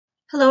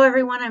Hello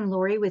everyone, I'm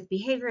Lori with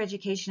Behavior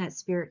Education at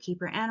Spirit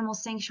Keeper Animal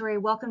Sanctuary.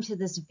 Welcome to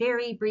this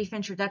very brief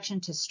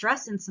introduction to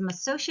stress and some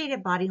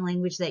associated body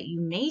language that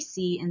you may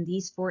see in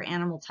these four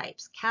animal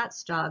types: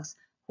 cats, dogs,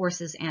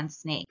 horses, and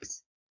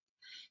snakes.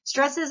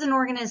 Stress is an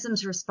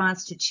organism's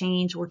response to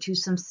change or to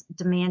some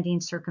demanding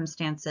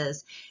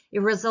circumstances. It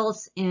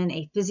results in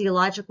a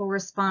physiological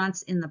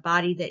response in the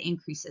body that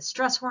increases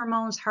stress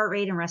hormones, heart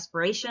rate, and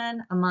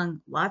respiration,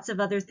 among lots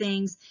of other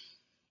things.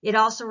 It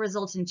also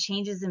results in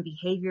changes in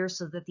behavior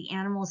so that the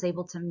animal is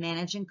able to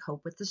manage and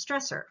cope with the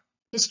stressor.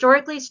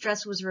 Historically,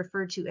 stress was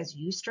referred to as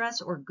eustress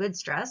or good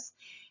stress,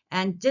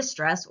 and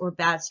distress or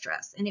bad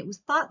stress. And it was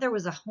thought there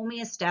was a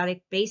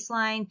homeostatic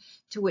baseline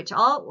to which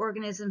all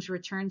organisms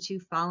return to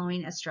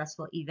following a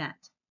stressful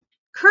event.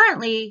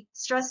 Currently,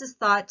 stress is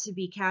thought to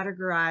be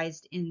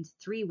categorized in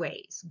three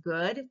ways: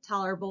 good,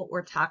 tolerable,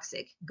 or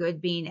toxic.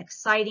 Good being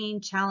exciting,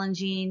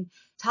 challenging;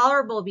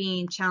 tolerable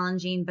being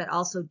challenging but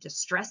also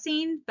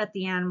distressing, but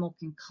the animal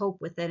can cope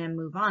with it and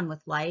move on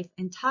with life;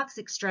 and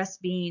toxic stress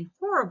being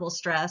horrible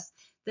stress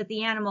that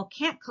the animal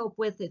can't cope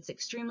with. It's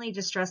extremely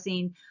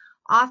distressing.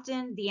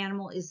 Often the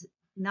animal is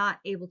not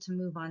able to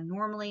move on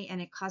normally,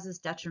 and it causes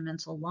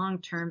detrimental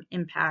long-term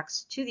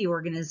impacts to the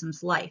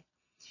organism's life.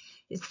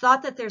 It's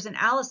thought that there's an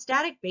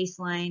allostatic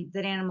baseline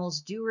that animals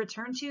do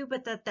return to,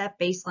 but that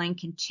baseline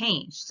can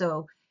change.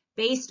 So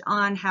based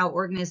on how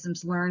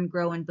organisms learn,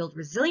 grow, and build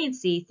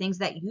resiliency, things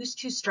that used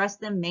to stress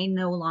them may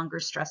no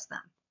longer stress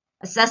them.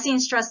 Assessing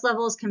stress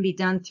levels can be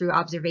done through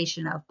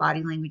observation of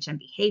body language and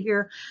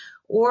behavior,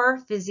 or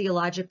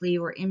physiologically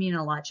or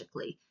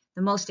immunologically.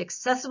 The most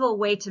accessible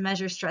way to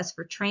measure stress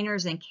for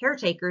trainers and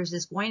caretakers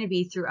is going to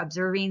be through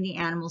observing the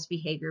animal's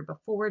behavior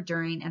before,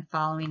 during, and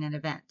following an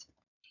event.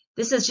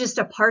 This is just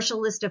a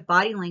partial list of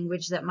body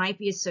language that might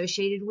be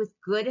associated with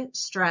good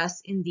stress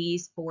in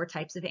these four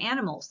types of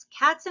animals.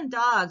 Cats and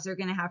dogs are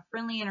going to have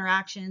friendly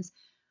interactions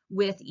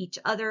with each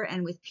other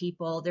and with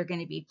people. They're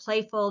going to be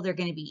playful. They're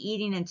going to be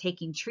eating and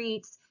taking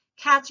treats.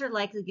 Cats are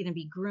likely going to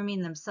be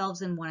grooming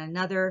themselves and one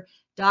another.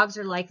 Dogs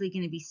are likely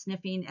going to be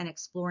sniffing and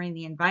exploring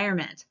the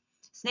environment.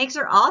 Snakes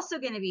are also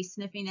going to be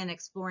sniffing and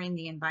exploring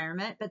the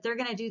environment, but they're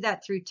going to do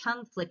that through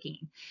tongue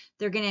flicking.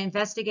 They're going to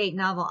investigate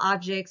novel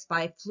objects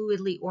by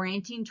fluidly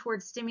orienting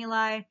towards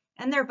stimuli,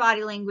 and their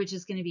body language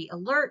is going to be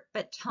alert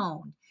but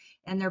toned,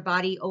 and their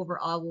body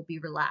overall will be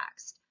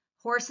relaxed.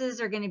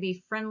 Horses are going to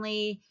be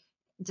friendly,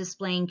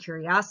 displaying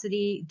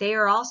curiosity. They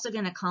are also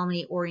going to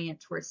calmly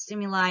orient towards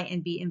stimuli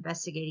and be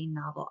investigating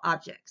novel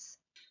objects.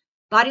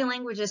 Body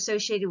language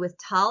associated with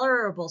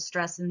tolerable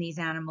stress in these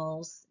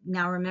animals.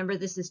 Now remember,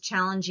 this is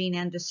challenging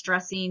and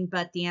distressing,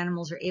 but the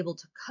animals are able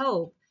to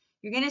cope.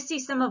 You're going to see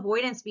some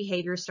avoidance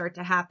behavior start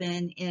to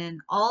happen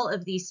in all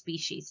of these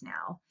species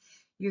now.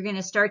 You're going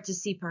to start to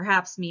see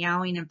perhaps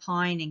meowing and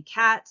pawing in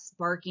cats,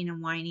 barking and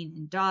whining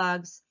in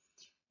dogs.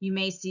 You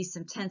may see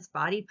some tense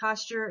body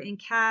posture in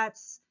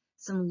cats,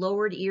 some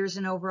lowered ears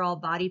and overall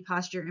body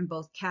posture in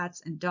both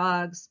cats and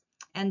dogs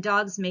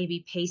may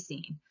be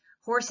pacing.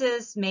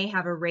 Horses may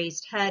have a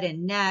raised head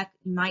and neck.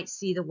 You might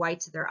see the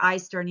whites of their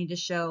eyes starting to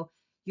show.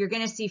 You're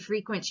going to see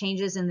frequent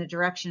changes in the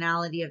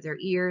directionality of their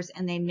ears,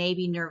 and they may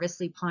be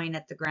nervously pawing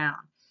at the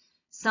ground.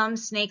 Some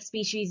snake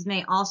species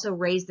may also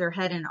raise their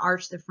head and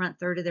arch the front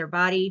third of their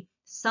body.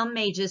 Some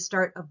may just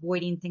start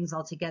avoiding things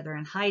altogether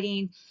and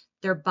hiding.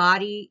 Their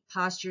body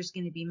posture is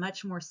going to be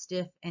much more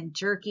stiff and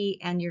jerky,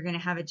 and you're going to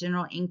have a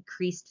general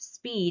increased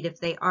speed if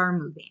they are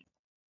moving.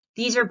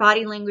 These are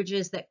body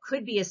languages that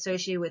could be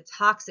associated with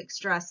toxic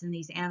stress in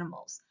these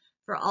animals.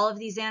 For all of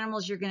these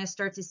animals, you're going to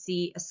start to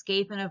see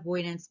escape and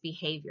avoidance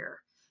behavior,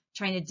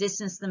 trying to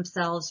distance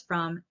themselves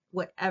from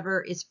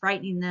whatever is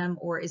frightening them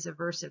or is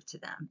aversive to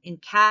them. In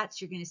cats,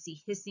 you're going to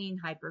see hissing,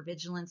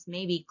 hypervigilance,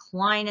 maybe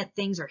clawing at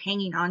things or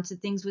hanging onto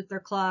things with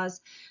their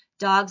claws.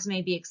 Dogs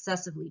may be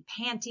excessively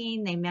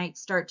panting. They might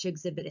start to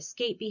exhibit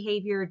escape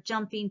behavior,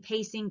 jumping,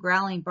 pacing,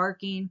 growling,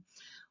 barking.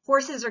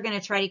 Horses are going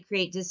to try to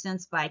create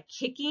distance by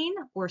kicking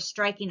or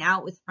striking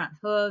out with front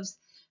hooves,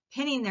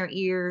 pinning their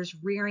ears,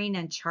 rearing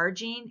and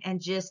charging, and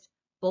just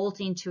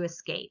bolting to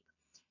escape.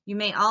 You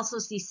may also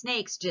see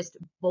snakes just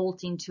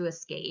bolting to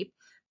escape.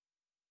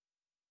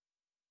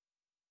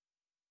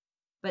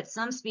 But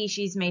some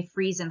species may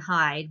freeze and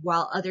hide,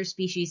 while other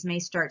species may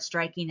start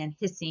striking and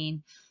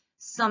hissing.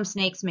 Some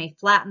snakes may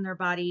flatten their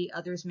body,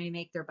 others may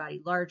make their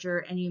body larger,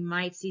 and you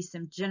might see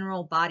some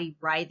general body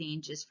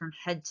writhing just from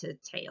head to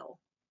tail.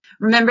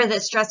 Remember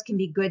that stress can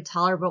be good,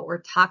 tolerable,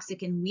 or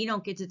toxic, and we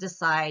don't get to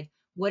decide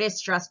what is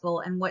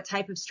stressful and what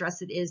type of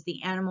stress it is.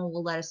 The animal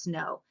will let us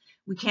know.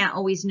 We can't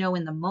always know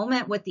in the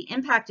moment what the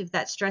impact of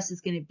that stress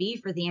is going to be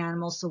for the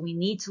animal, so we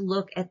need to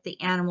look at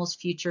the animal's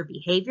future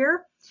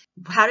behavior.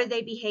 How do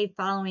they behave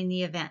following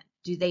the event?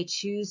 Do they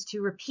choose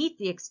to repeat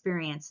the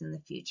experience in the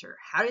future?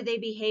 How do they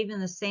behave in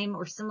the same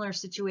or similar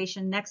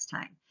situation next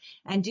time?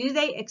 And do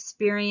they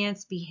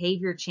experience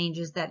behavior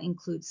changes that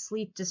include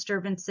sleep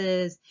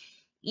disturbances,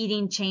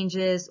 eating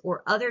changes,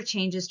 or other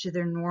changes to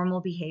their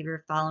normal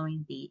behavior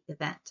following the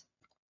event?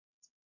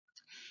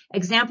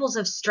 Examples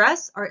of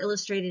stress are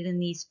illustrated in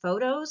these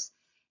photos,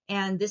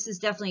 And this is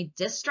definitely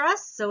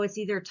distress, so it's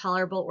either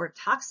tolerable or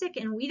toxic,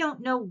 and we don't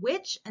know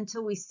which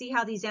until we see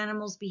how these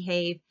animals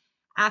behave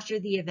after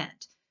the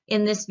event.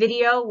 In this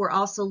video, we're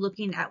also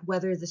looking at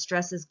whether the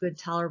stress is good,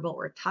 tolerable,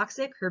 or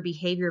toxic. Her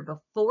behavior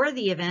before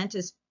the event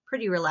is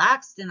pretty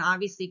relaxed and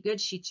obviously good.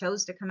 She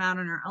chose to come out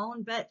on her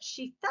own, but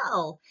she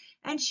fell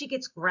and she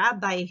gets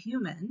grabbed by a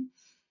human.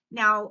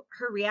 Now,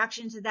 her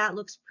reaction to that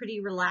looks pretty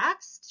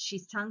relaxed.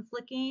 She's tongue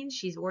flicking.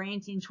 She's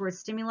orienting towards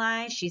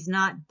stimuli. She's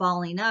not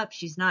balling up.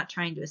 She's not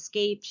trying to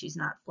escape. She's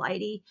not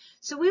flighty.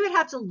 So we would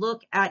have to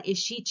look at if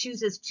she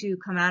chooses to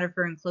come out of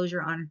her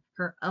enclosure on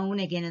her own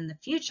again in the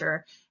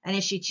future, and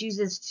if she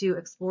chooses to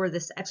explore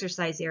this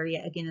exercise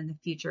area again in the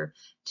future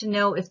to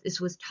know if this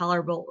was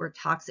tolerable or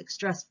toxic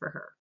stress for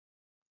her.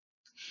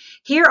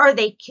 Here are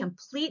the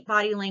complete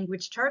body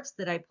language charts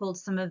that I pulled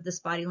some of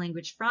this body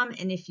language from,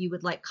 and if you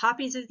would like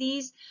copies of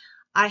these,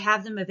 I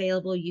have them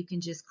available. You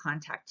can just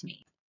contact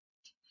me.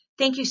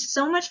 Thank you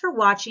so much for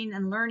watching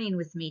and learning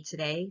with me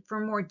today. For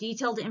more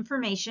detailed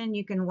information,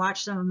 you can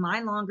watch some of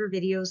my longer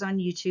videos on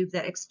YouTube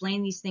that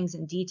explain these things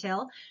in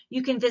detail.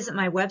 You can visit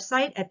my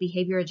website at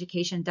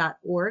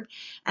behavioreducation.org.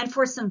 And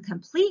for some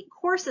complete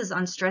courses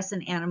on stress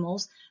in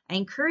animals, I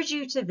encourage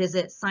you to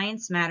visit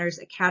Science Matters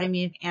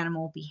Academy of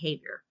Animal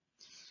Behavior.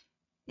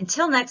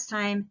 Until next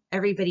time,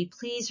 everybody,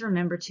 please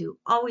remember to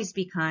always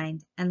be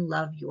kind and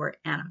love your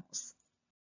animals.